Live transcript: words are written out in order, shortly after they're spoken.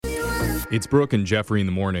It's Brooke and Jeffrey in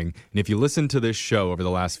the morning, and if you listen to this show over the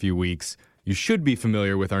last few weeks, you should be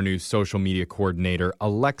familiar with our new social media coordinator,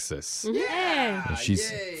 Alexis. Yeah. She's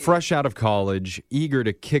fresh out of college, eager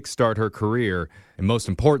to kickstart her career, and most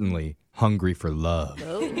importantly, hungry for love.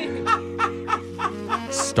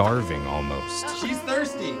 Starving almost. She's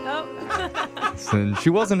thirsty. And she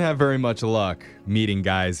wasn't have very much luck meeting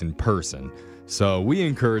guys in person. So we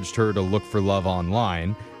encouraged her to look for love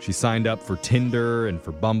online. She signed up for Tinder and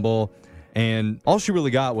for Bumble. And all she really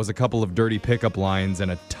got was a couple of dirty pickup lines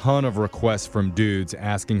and a ton of requests from dudes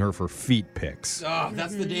asking her for feet pics. Oh,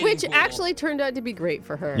 that's the dating Which pool. actually turned out to be great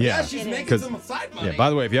for her. Yeah, she's making some side money. Yeah, by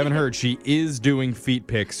the way, if you haven't heard, she is doing feet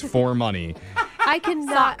pics for money. I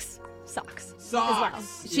cannot. Socks.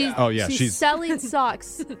 Socks. She's selling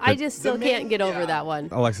socks. I just still can't get over that one.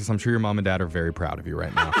 Alexis, I'm sure your mom and dad are very proud of you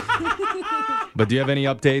right now. But do you have any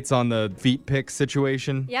updates on the feet pic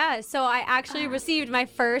situation? Yeah, so I actually received my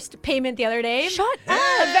first payment the other day. Shut up.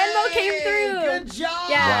 Venmo came through. Good job.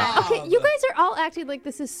 Yeah. Okay, you guys are all acting like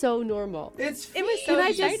this is so normal. It was so Can I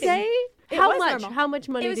just exciting. say? It How was much? normal. How much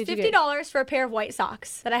money It was did you get? $50 for a pair of white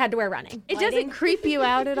socks that I had to wear running. It doesn't creep you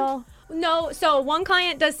out at all? No, so one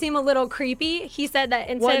client does seem a little creepy. He said that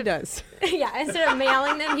instead instead of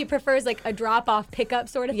mailing them, he prefers like a drop-off pickup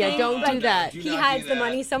sort of thing. Yeah, don't do that. He hides the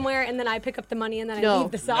money somewhere, and then I pick up the money, and then I No.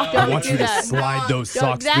 leave the sock. I want do you to that. slide those No,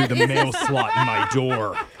 socks that through the is- mail slot in my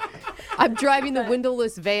door. I'm driving the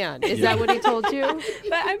windowless van. Is that what he told you?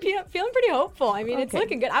 But I'm feeling pretty hopeful. I mean, it's Okay.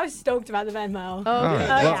 looking good. I was stoked about the Venmo. Oh, All right. Oh,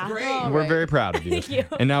 Well, yeah. Great. we're very proud of you. Thank you.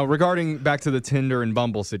 And now, regarding back to the Tinder and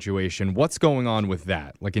Bumble situation, what's going on with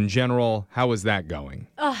that? Like, in general, how is that going?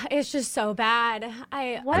 Ugh, it's just so bad.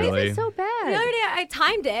 Why Really? is it so The bad? other day, I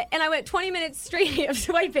timed it, and I went 20 minutes straight of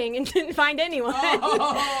swiping and didn't find anyone.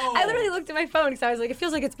 Oh. I literally looked at my phone because I was like, it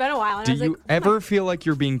feels like it's been a while. And Do I was you like, ever feel like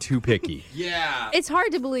you're being too picky? Yeah. It's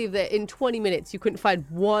hard to believe that in 20 minutes you couldn't find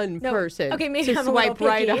one No. person Okay, maybe to I'm a little swipe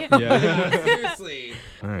right picky. up. Yeah. Seriously.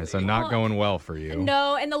 All right, so not going well for you.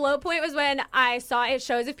 No, and the low point was when I saw it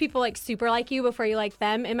shows if people like super like you before you like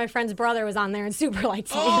them, and my friend's brother was on there and super liked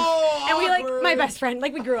me. Oh, and we like awkward. my best friend,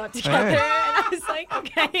 like we grew up together, Hey. and I was like,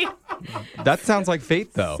 okay. That sounds like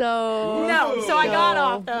fate, though. So No, so I got No.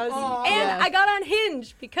 off those, and Yeah. I got on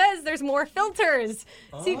Hinge because there's more filters,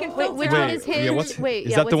 so you can filter. which out- one is Hinge? Yeah, Wait,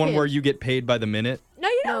 is yeah, that the what's one where Hinge? you get paid by the minute? No,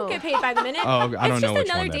 you don't No. get paid by the minute. Oh, I don't know which It's just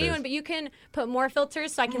another one that dating is. one, but you can put more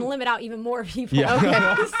filters, so I can limit out even more people.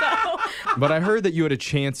 Yeah. so But I heard that you had a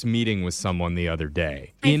chance meeting with someone the other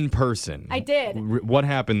day in person. I did. What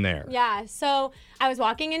happened there? yeah, so I was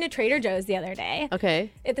walking into Trader Joe's the other day.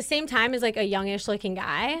 Okay. At the same time as like a youngish looking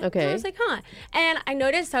guy. Okay. And I was like, huh. And I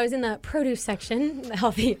noticed I was in the produce section, the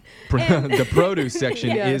healthy. and- The produce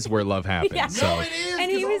section Yeah. is where love happens. Yeah. So. No, it is.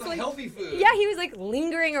 And he 'cause all was the like- healthy food. Yeah, he was like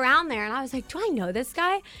lingering around there. And I was like, do I know this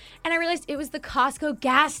guy? And I realized it was the Costco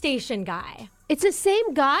gas station guy. It's the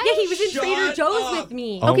same guy? Yeah, he was in Shut Trader Joe's up. with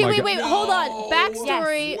me. Oh Okay, my wait, God. hold on. No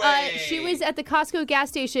Backstory. way. She was at the Costco gas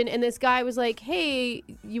station, and this guy was like, hey,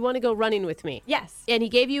 you want to go running with me? Yes. And he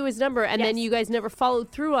gave you his number, and then Yes. you guys never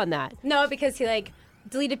followed through on that. No, because he like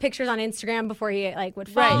deleted pictures on Instagram before he like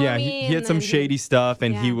would Right. follow Yeah, me. he and had some then shady stuff,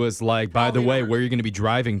 and he Yeah. was like, by the way, where are you going to be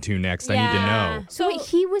driving to next? I need to know. So wait,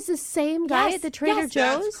 he was the same guy Yes, at the Trader yes.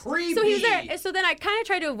 Joe's? That's creepy. So he was there. So then I kind of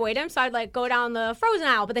tried to avoid him. So I'd like go down the frozen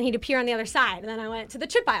aisle, but then he'd appear on the other side. And then I went to the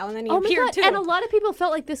chip aisle, and then he Oh my appeared God. too. And a lot of people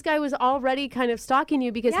felt like this guy was already kind of stalking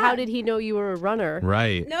you because Yeah. how did he know you were a runner?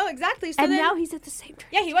 Right. No, exactly. So And then, now he's at the same Trader.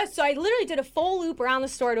 yeah, he was. So I literally did a full loop around the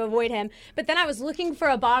store to avoid him. But then I was looking for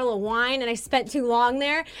a bottle of wine, and I spent too long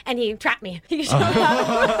there, and he trapped me. He showed up.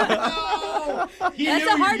 No. He That's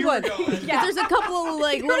knew a hard you were one. going. Yeah. There's a couple of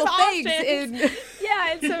like little options. things in.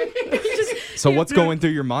 Yeah, and so he just. So what's going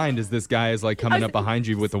through your mind as this guy is like coming I was- up behind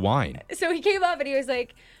you with the wine? So he came up and he was like,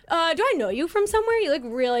 do I know you from somewhere? You look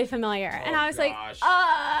really familiar. And I was like, gosh.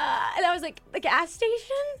 and I was like, the gas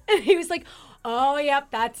station? And he was like, oh, yep,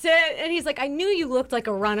 that's it. And he's like, I knew you looked like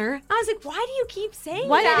a runner. I was like, why do you keep saying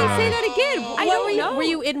Why did that? he say that again? I What don't were you? know. Were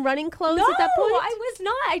you in running clothes No, at that point? I was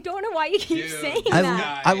not. I don't know why you keep Dude. saying I,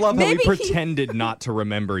 that. I love how Maybe he he- pretended not to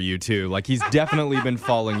remember you, too. Like, he's definitely been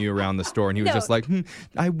following you around the store, and he was No. just like,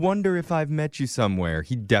 I wonder if I've met you somewhere.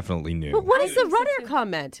 He definitely knew. But what is the runner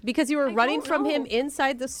comment? Because you were running don't from him know.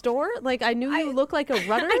 inside the store? Like, I knew you looked like a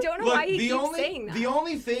runner? I don't know Look, why you the keep only saying that. the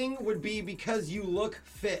only thing would be because you look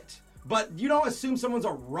fit. But you don't assume someone's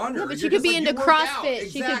a runner. Yeah, but she You're could just be like, into you work out.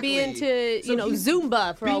 CrossFit. She could be Exactly. into, So he's-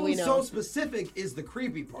 Zumba for all we Being know. so specific is the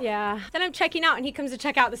creepy part. Yeah. Then I'm checking out, and he comes to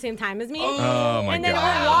check out at the same time as me. Oh my And then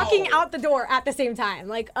God. we're walking out the door at the same time,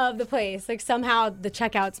 like of the place. Like somehow the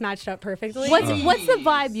checkouts matched up perfectly. What's the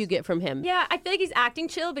vibe you get from him? Yeah, I feel like he's acting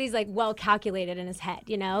chill, but he's like well calculated in his head,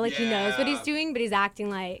 you know? Like he knows what he's Yeah. doing, but he's acting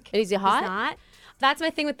like And is he hot? he's not. That's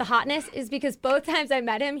my thing with the hotness is because both times I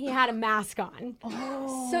met him, he had a mask on.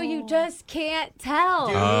 So you just can't tell.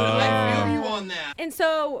 Dude, I feel you on that. And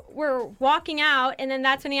so we're walking out, and then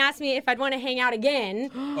that's when he asked me if I'd want to hang out again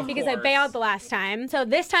because I course. bailed the last time. So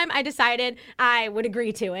this time I decided I would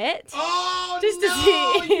agree to it. Oh, Just to no,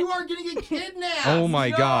 see. you are going to get kidnapped. Oh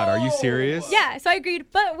my God, are you No. serious? Yeah, so I agreed,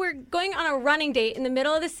 but we're going on a running date in the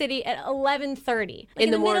middle of the city at 11:30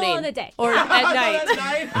 In the morning. middle of the day. Or at night. At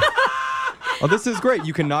night. Oh, this is great.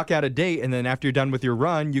 You can knock out a date, and then after you're done with your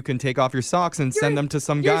run, you can take off your socks and send them to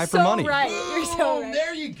some You're guy for so money. Right. You're so Boom, right.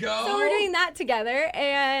 There you go. So we're doing that together,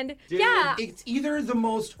 and Dude, yeah. it's either the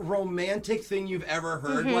most romantic thing you've ever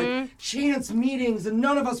heard, Mm-hmm. like chance meetings, and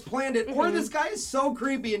none of us planned it, or this guy is so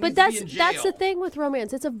creepy and But needs that's to be in jail. that's the thing with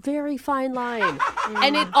romance. It's a very fine line.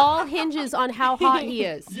 And it all hinges on how hot he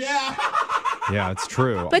is. Yeah. Yeah, it's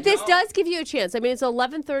true. But this does give you a chance. I mean, it's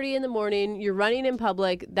 11:30 in the morning. You're running in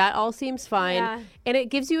public. That all seems fine. Yeah. And it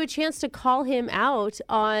gives you a chance to call him out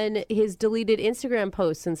on his deleted Instagram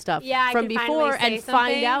posts and stuff Yeah, I from can finally before say and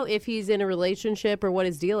find something. out if he's in a relationship or what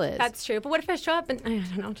his deal is. That's true. But what if I show up and I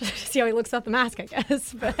don't know, just see how he looks without the mask, I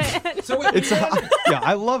guess. But So wait, It's yeah,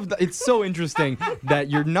 I love that. It's so interesting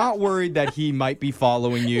that you're not worried that he might be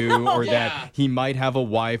following you or Yeah. that he might have a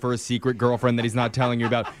wife or a secret girlfriend that he's not telling you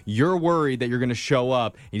about. You're worried that you're going to show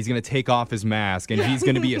up and he's going to take off his mask and he's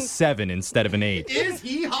going to be a 7 instead of an 8. is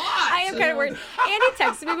he hot? I am kind of worried. And he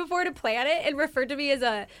texted me before to play at it and referred to me as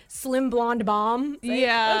a slim blonde bomb. It's like,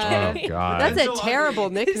 Yeah. Oh God. That's so a terrible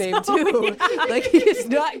ugly. nickname, too. Like, he's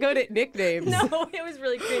not good at nicknames. No, it was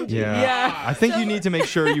really cringy. yeah. Yeah. I think you need to make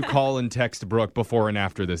sure you call and text Brooke before and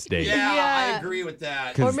after this date. Yeah, I Yeah. agree with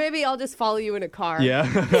that. Or maybe I'll just follow you in a car. Yeah.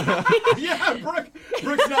 Yeah,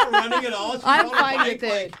 Brooke's not running at all. She's I'm on a fine bike, with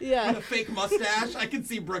it. like, Yeah. with a fake mustache. I can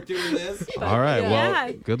see Brooke doing this. All right. Well,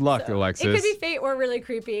 Yeah. good luck, Alexis. It could be fate or really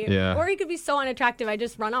creepy. Yeah. Or he could be so unattractive I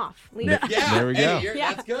just run off. Leave. Yeah, There we hey, go.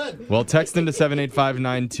 Yeah. That's good. Well, text into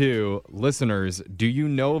 78592. Listeners, do you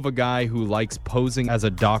know of a guy who likes posing as a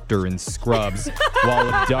doctor in scrubs while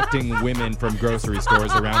abducting women from grocery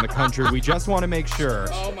stores around the country? We just want to make sure.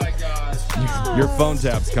 Oh my gosh. Your phone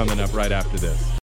tap's coming up right after this.